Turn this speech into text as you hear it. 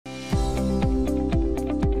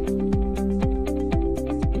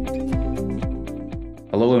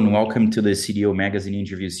and welcome to the CDO Magazine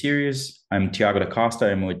interview series. I'm Thiago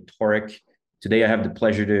Costa. I'm with Toric. Today, I have the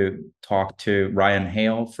pleasure to talk to Ryan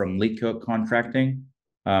Hale from Lithko Contracting.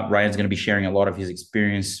 Ryan's going to be sharing a lot of his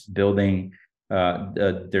experience building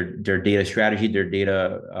their data strategy, their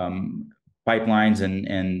data pipelines,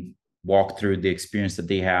 and walk through the experience that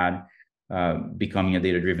they had becoming a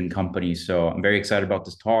data-driven company. So I'm very excited about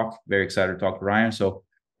this talk. Very excited to talk to Ryan. So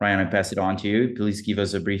Ryan, I pass it on to you. Please give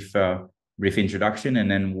us a brief introduction, and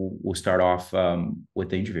then we'll start off with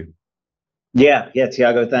the interview. Yeah,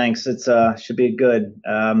 Thiago, thanks. It's should be good.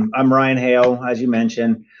 I'm Ryan Hale, as you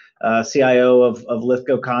mentioned, CIO of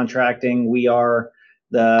Lithko Contracting. We are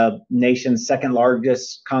the nation's second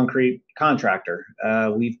largest concrete contractor.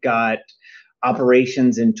 We've got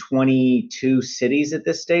operations in 22 cities at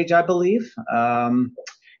this stage, I believe,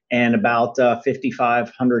 and about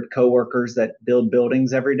 5,500 coworkers that build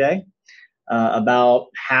buildings every day. About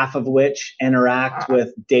half of which interact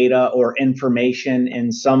with data or information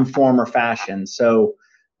in some form or fashion. So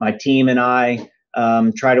my team and I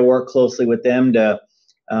try to work closely with them to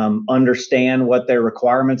understand what their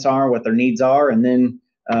requirements are, what their needs are, and then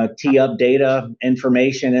tee up data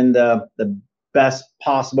information in the best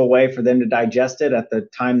possible way for them to digest it at the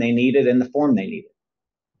time they need it in the form they need it.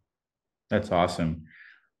 That's awesome.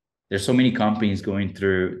 There's so many companies going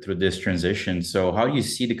through this transition. So how do you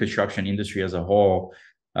see the construction industry as a whole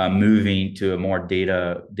moving to a more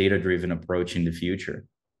data-driven approach in the future?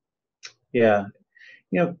 Yeah,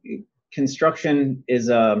 construction is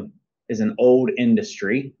an old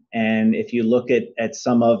industry, and if you look at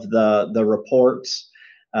some of the reports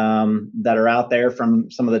that are out there from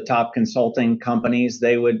some of the top consulting companies,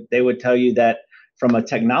 they would tell you that from a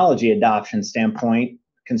technology adoption standpoint,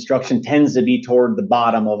 construction tends to be toward the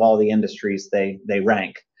bottom of all the industries they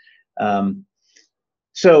rank.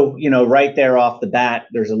 So right there off the bat,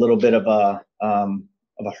 there's a little bit of a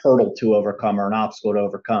hurdle to overcome, or an obstacle to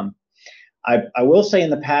overcome. I will say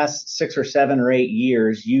in the past 6 or 7 or 8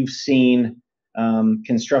 years, you've seen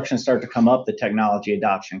construction start to come up the technology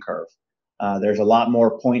adoption curve. There's a lot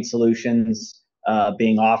more point solutions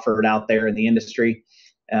being offered out there in the industry.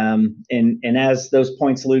 And as those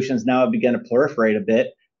point solutions now have begun to proliferate a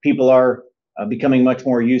bit, people are becoming much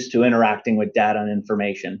more used to interacting with data and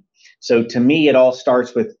information. So to me, it all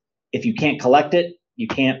starts with, if you can't collect it, you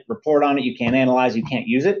can't report on it, you can't analyze, you can't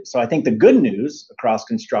use it. So I think the good news across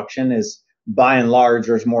construction is, by and large,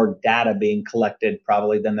 there's more data being collected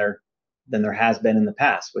probably than there has been in the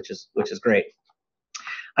past, which is great.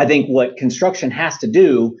 I think what construction has to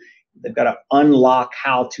do, they've got to unlock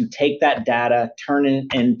how to take that data, turn it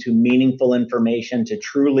into meaningful information to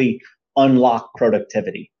truly unlock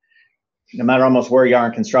productivity. No matter almost where you are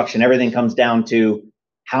in construction, everything comes down to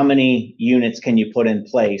how many units can you put in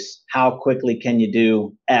place? How quickly can you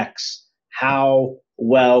do X? How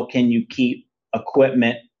well can you keep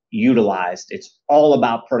equipment utilized? It's all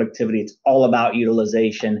about productivity. It's all about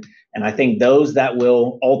utilization. And I think those that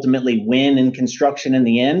will ultimately win in construction in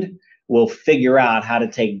the end will figure out how to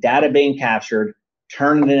take data being captured,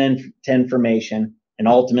 turn it into information, and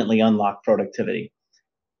ultimately unlock productivity.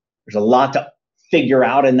 There's a lot to figure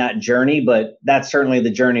out in that journey, but that's certainly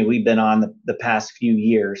the journey we've been on the past few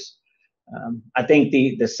years. I think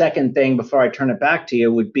the second thing, before I turn it back to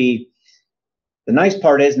you, would be, the nice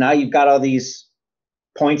part is now you've got all these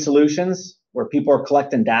point solutions where people are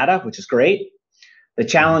collecting data, which is great. The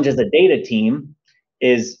challenge as a data team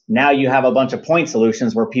is now you have a bunch of point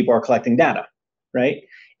solutions where people are collecting data, right?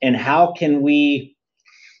 And how can we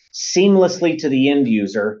seamlessly to the end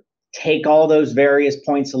user take all those various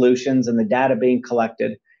point solutions and the data being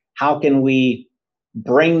collected? How can we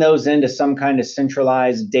bring those into some kind of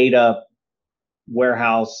centralized data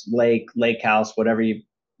warehouse, lake house, whatever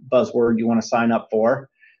buzzword you want to sign up for?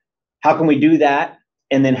 How can we do that?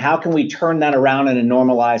 And then how can we turn that around in a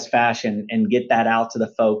normalized fashion and get that out to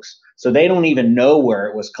the folks so they don't even know where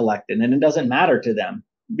it was collected? And it doesn't matter to them,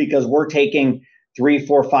 because we're taking 3,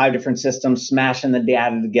 4, 5 different systems, smashing the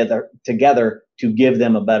data together to give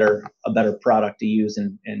them a better product to use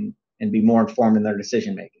and be more informed in their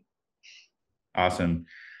decision making. Awesome.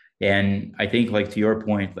 And I think, like, to your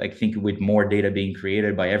point, I think with more data being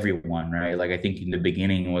created by everyone, right? Like, I think in the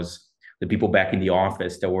beginning was the people back in the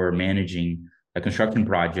office that were managing a construction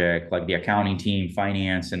project, like the accounting team,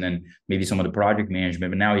 finance, and then maybe some of the project management.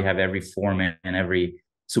 But now you have every foreman and every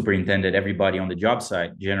superintendent, everybody on the job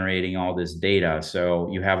site generating all this data. So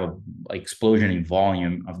you have a explosion in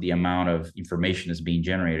volume of the amount of information that's being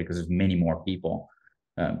generated because there's many more people.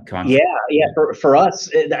 Yeah. For us,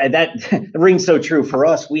 that rings so true. For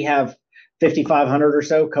us, we have 5,500 or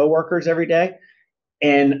so coworkers every day,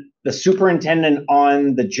 and the superintendent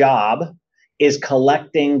on the job is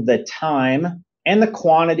collecting the time and the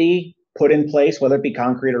quantity put in place, whether it be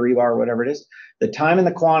concrete or rebar or whatever it is, the time and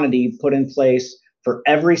the quantity put in place for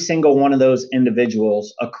every single one of those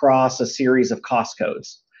individuals across a series of cost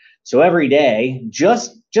codes. So every day,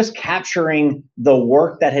 just capturing the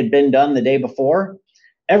work that had been done the day before,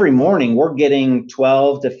 every morning we're getting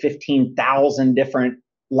 12 to 15,000 different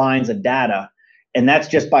lines of data, and that's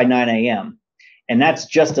just by 9 a.m. And that's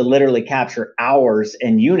just to literally capture hours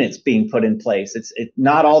and units being put in place. It's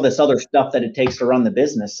not all this other stuff that it takes to run the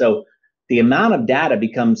business. So the amount of data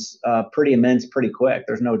becomes pretty immense pretty quick.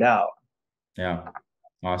 There's no doubt. Yeah,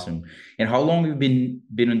 awesome. And how long have you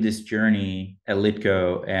been on this journey at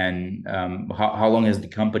Lithko, and how long has the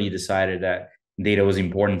company decided that data was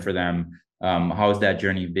important for them? How has that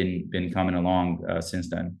journey been coming along since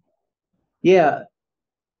then? Yeah,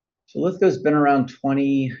 so Lithko's been around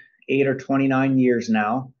 28 or 29 years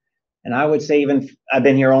now. And I would say even I've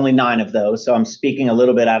been here only 9 of those, so I'm speaking a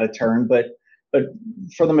little bit out of turn. But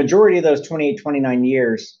for the majority of those 28, 29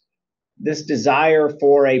 years, this desire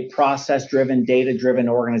for a process-driven, data-driven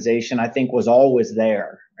organization, I think, was always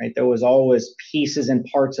there, right? There was always pieces and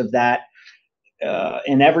parts of that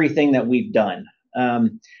in everything that we've done.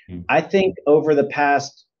 I think over the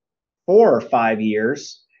past 4 or 5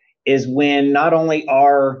 years is when not only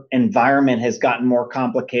our environment has gotten more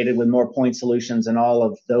complicated with more point solutions and all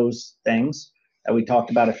of those things that we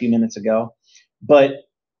talked about a few minutes ago, but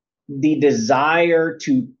the desire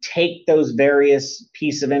to take those various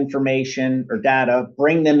pieces of information or data,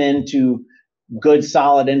 bring them into good,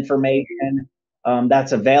 solid information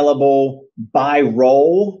that's available by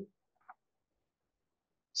role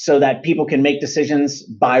so that people can make decisions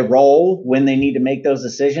by role when they need to make those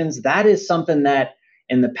decisions. That is something that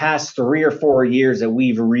in the past 3 or 4 years that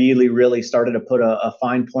we've really, really started to put a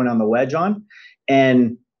fine point on the wedge on.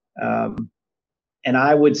 And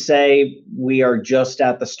I would say we are just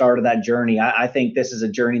at the start of that journey. I think this is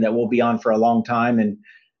a journey that we'll be on for a long time. And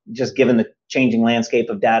just given the changing landscape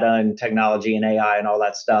of data and technology and AI and all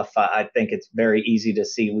that stuff, I think it's very easy to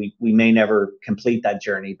see we may never complete that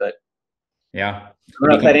journey. But yeah, I don't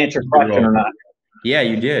know if that answered your question or not. Yeah,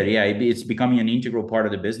 you did. Yeah, it's becoming an integral part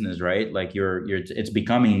of the business, right? Like it's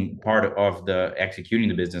becoming part of the executing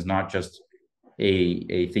the business, not just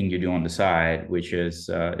a thing you do on the side, which is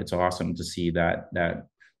it's awesome to see that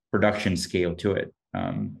production scale to it.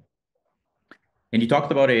 And you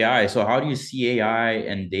talked about AI. So how do you see AI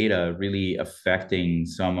and data really affecting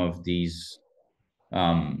some of these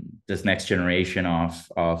this next generation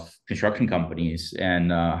of construction companies,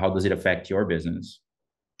 and how does it affect your business?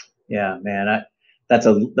 Yeah, man, that's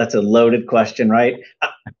a loaded question, right?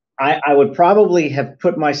 I would probably have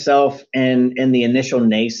put myself in the initial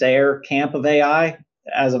naysayer camp of AI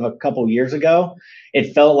as of a couple years ago.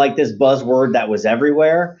 It felt like this buzzword that was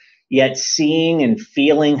everywhere, yet seeing and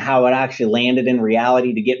feeling how it actually landed in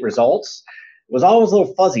reality to get results was always a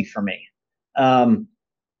little fuzzy for me.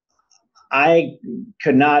 I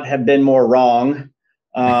could not have been more wrong,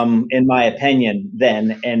 in my opinion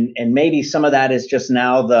then. And maybe some of that is just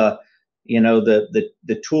now the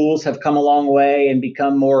tools have come a long way and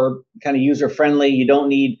become more kind of user friendly. You don't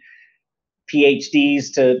need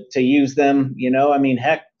PhDs to use them. I mean,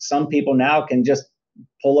 heck, some people now can just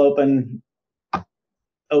pull open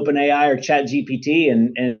OpenAI or Chat GPT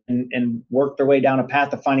and work their way down a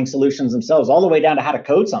path of finding solutions themselves, all the way down to how to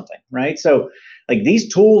code something, right? So like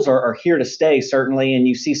these tools are here to stay, certainly. And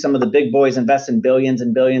you see some of the big boys invest in billions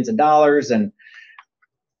and billions of dollars and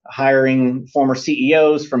hiring former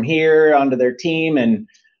CEOs from here onto their team. And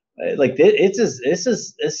like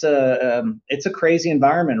it's a crazy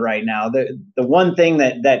environment right now. The one thing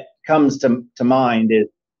that comes to mind is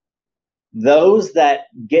those that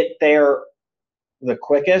get there the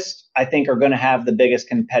quickest, I think, are going to have the biggest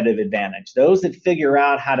competitive advantage. Those that figure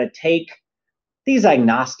out how to take these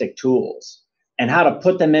agnostic tools and how to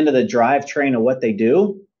put them into the drivetrain of what they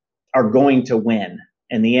do are going to win.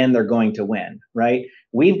 In the end, they're going to win, right?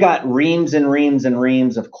 We've got reams and reams and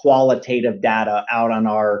reams of qualitative data out on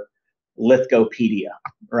our Lithkopedia,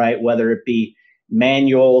 right? Whether it be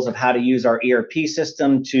manuals of how to use our ERP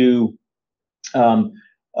system to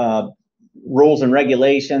rules and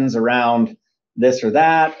regulations around this or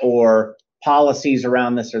that, or policies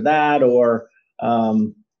around this or that, or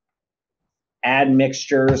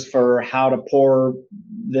admixtures for how to pour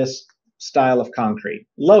this style of concrete,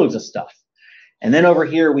 loads of stuff. And then over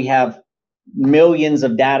here, we have millions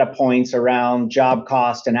of data points around job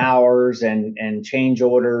cost and hours and change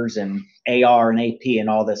orders and AR and AP and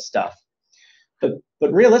all this stuff.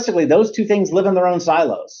 But realistically, those two things live in their own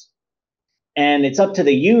silos. And it's up to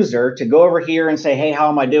the user to go over here and say, hey, how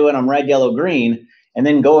am I doing? I'm red, yellow, green. And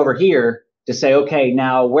then go over here to say, okay,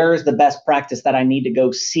 now where is the best practice that I need to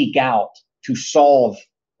go seek out to solve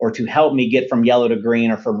or to help me get from yellow to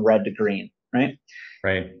green or from red to green, right?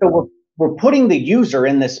 Right. So we're putting the user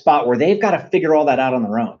in this spot where they've got to figure all that out on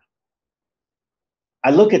their own. I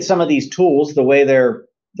look at some of these tools, the way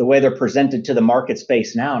they're presented to the market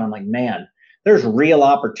space now, and I'm like, man, there's real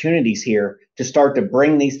opportunities here to start to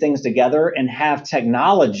bring these things together and have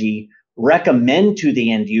technology recommend to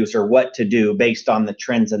the end user what to do based on the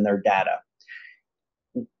trends in their data.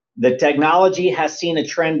 The technology has seen a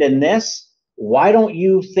trend in this. Why don't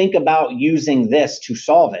you think about using this to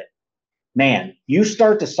solve it? Man, you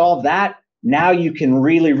start to solve that, now you can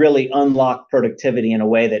really, really unlock productivity in a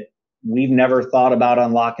way that we've never thought about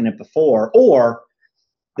unlocking it before, or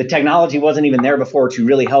the technology wasn't even there before to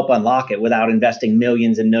really help unlock it without investing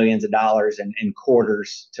millions and millions of dollars and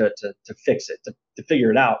quarters to fix it, to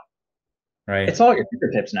figure it out. Right. It's all at your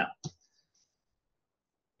fingertips now.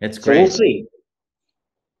 It's So great. we'll see.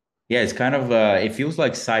 Yeah, it's kind of it feels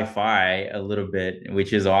like sci-fi a little bit,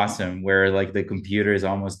 which is awesome, where like the computer is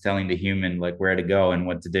almost telling the human like where to go and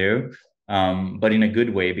what to do. But in a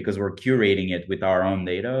good way, because we're curating it with our own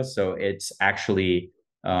data. So it's actually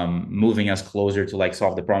moving us closer to like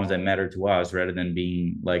solve the problems that matter to us, rather than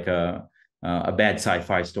being like a bad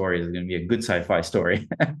sci-fi story. It's going to be a good sci-fi story.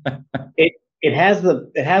 It has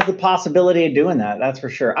the possibility of doing that. That's for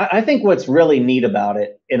sure. I think what's really neat about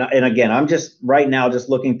it, and again, I'm just right now just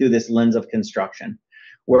looking through this lens of construction,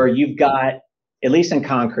 where you've got, at least in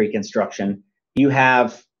concrete construction, you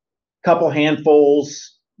have a couple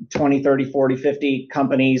handfuls, 20, 30, 40, 50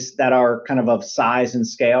 companies that are kind of size and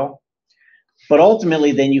scale. But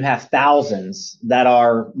ultimately, then you have thousands that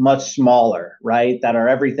are much smaller, right? That are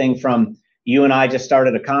everything from you and I just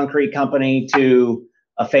started a concrete company to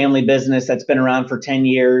a family business that's been around for 10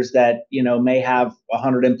 years that, you know, may have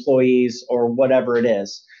 100 employees or whatever it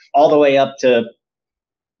is, all the way up to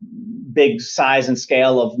big size and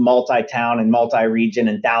scale of multi-town and multi-region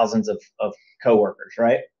and thousands of coworkers,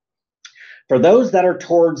 right? For those that are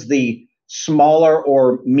towards the smaller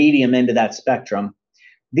or medium end of that spectrum,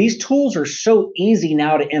 these tools are so easy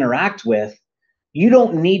now to interact with. You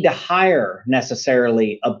don't need to hire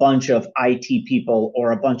necessarily a bunch of IT people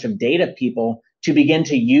or a bunch of data people to begin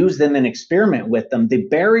to use them and experiment with them. The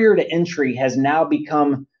barrier to entry has now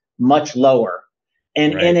become much lower.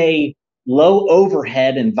 And Right. in a low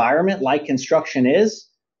overhead environment like construction is,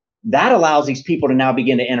 that allows these people to now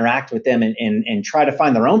begin to interact with them and try to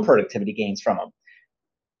find their own productivity gains from them,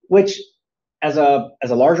 which as a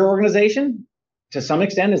larger organization, to some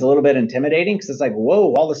extent is a little bit intimidating, because it's like,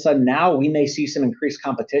 whoa, all of a sudden now we may see some increased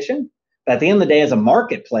competition. But at the end of the day, as a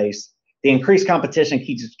marketplace, the increased competition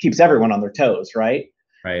keeps everyone on their toes, right?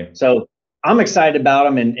 Right. So I'm excited about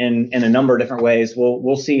them in a number of different ways.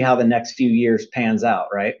 We'll see how the next few years pans out,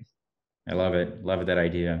 right? I love it. Love that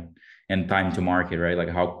idea. And time to market, right? Like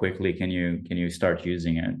how quickly can you start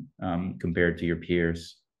using it compared to your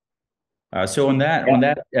peers? So on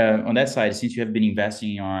that side, since you have been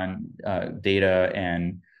investing on data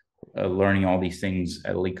and learning all these things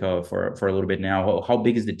at Lithko for a little bit now, how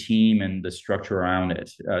big is the team and the structure around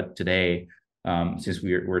it today? Since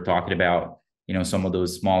we're talking about, you know, some of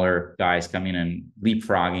those smaller guys coming and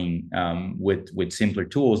leapfrogging with simpler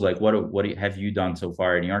tools, like what have you done so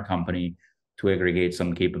far in your company to aggregate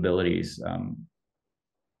some capabilities?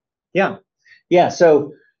 Yeah.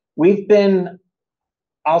 So we've been,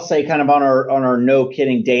 I'll say, kind of on our no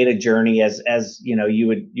kidding data journey, as you know, you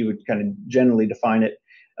would kind of generally define it.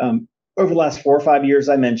 Over the last 4 or 5 years,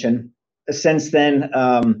 I mentioned. Since then,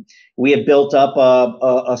 we have built up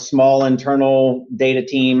a small internal data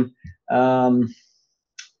team.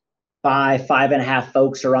 5.5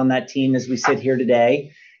 folks are on that team as we sit here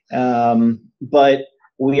today. But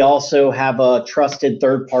we also have a trusted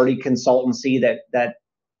third-party consultancy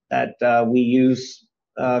that we use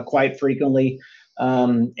quite frequently.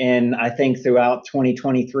 And I think throughout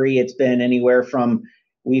 2023, it's been anywhere from,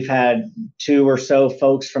 we've had 2 or so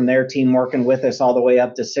folks from their team working with us all the way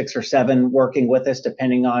up to 6 or 7 working with us,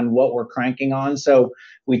 depending on what we're cranking on. So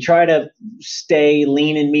we try to stay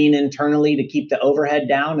lean and mean internally to keep the overhead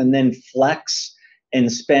down, and then flex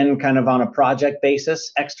and spend kind of on a project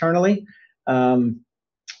basis externally.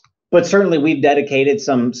 But certainly we've dedicated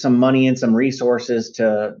some money and some resources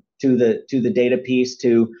to the data piece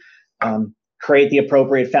to create the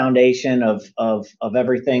appropriate foundation of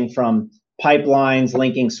everything from pipelines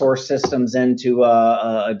linking source systems into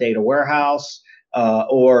a data warehouse,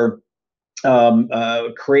 or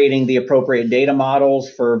creating the appropriate data models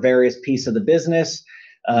for various pieces of the business,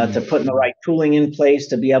 to putting the right tooling in place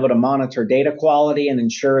to be able to monitor data quality and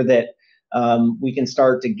ensure that we can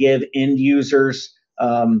start to give end users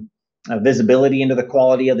visibility into the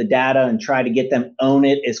quality of the data and try to get them own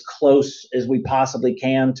it as close as we possibly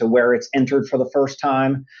can to where it's entered for the first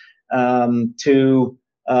time, to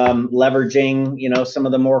leveraging, some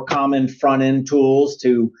of the more common front end tools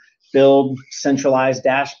to build centralized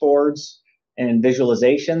dashboards and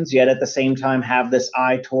visualizations, yet at the same time have this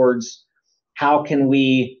eye towards how can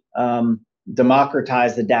we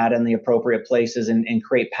democratize the data in the appropriate places and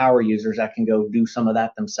create power users that can go do some of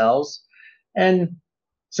that themselves. And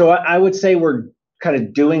so I would say we're kind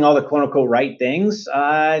of doing all the quote unquote right things.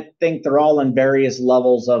 I think they're all in various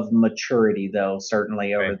levels of maturity, though,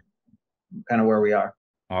 certainly over kind of where we are.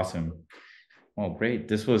 Awesome. Well, great.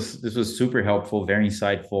 This was super helpful, very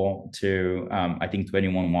insightful to, I think, to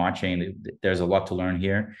anyone watching. There's a lot to learn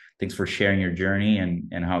here. Thanks for sharing your journey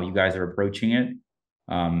and how you guys are approaching it.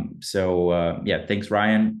 Yeah, thanks,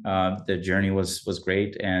 Ryan. The journey was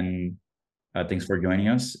great, and thanks for joining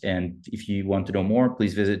us. And if you want to know more,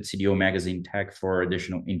 please visit CDO Magazine Tech for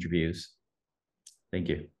additional interviews. Thank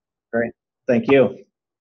you. Great. Thank you.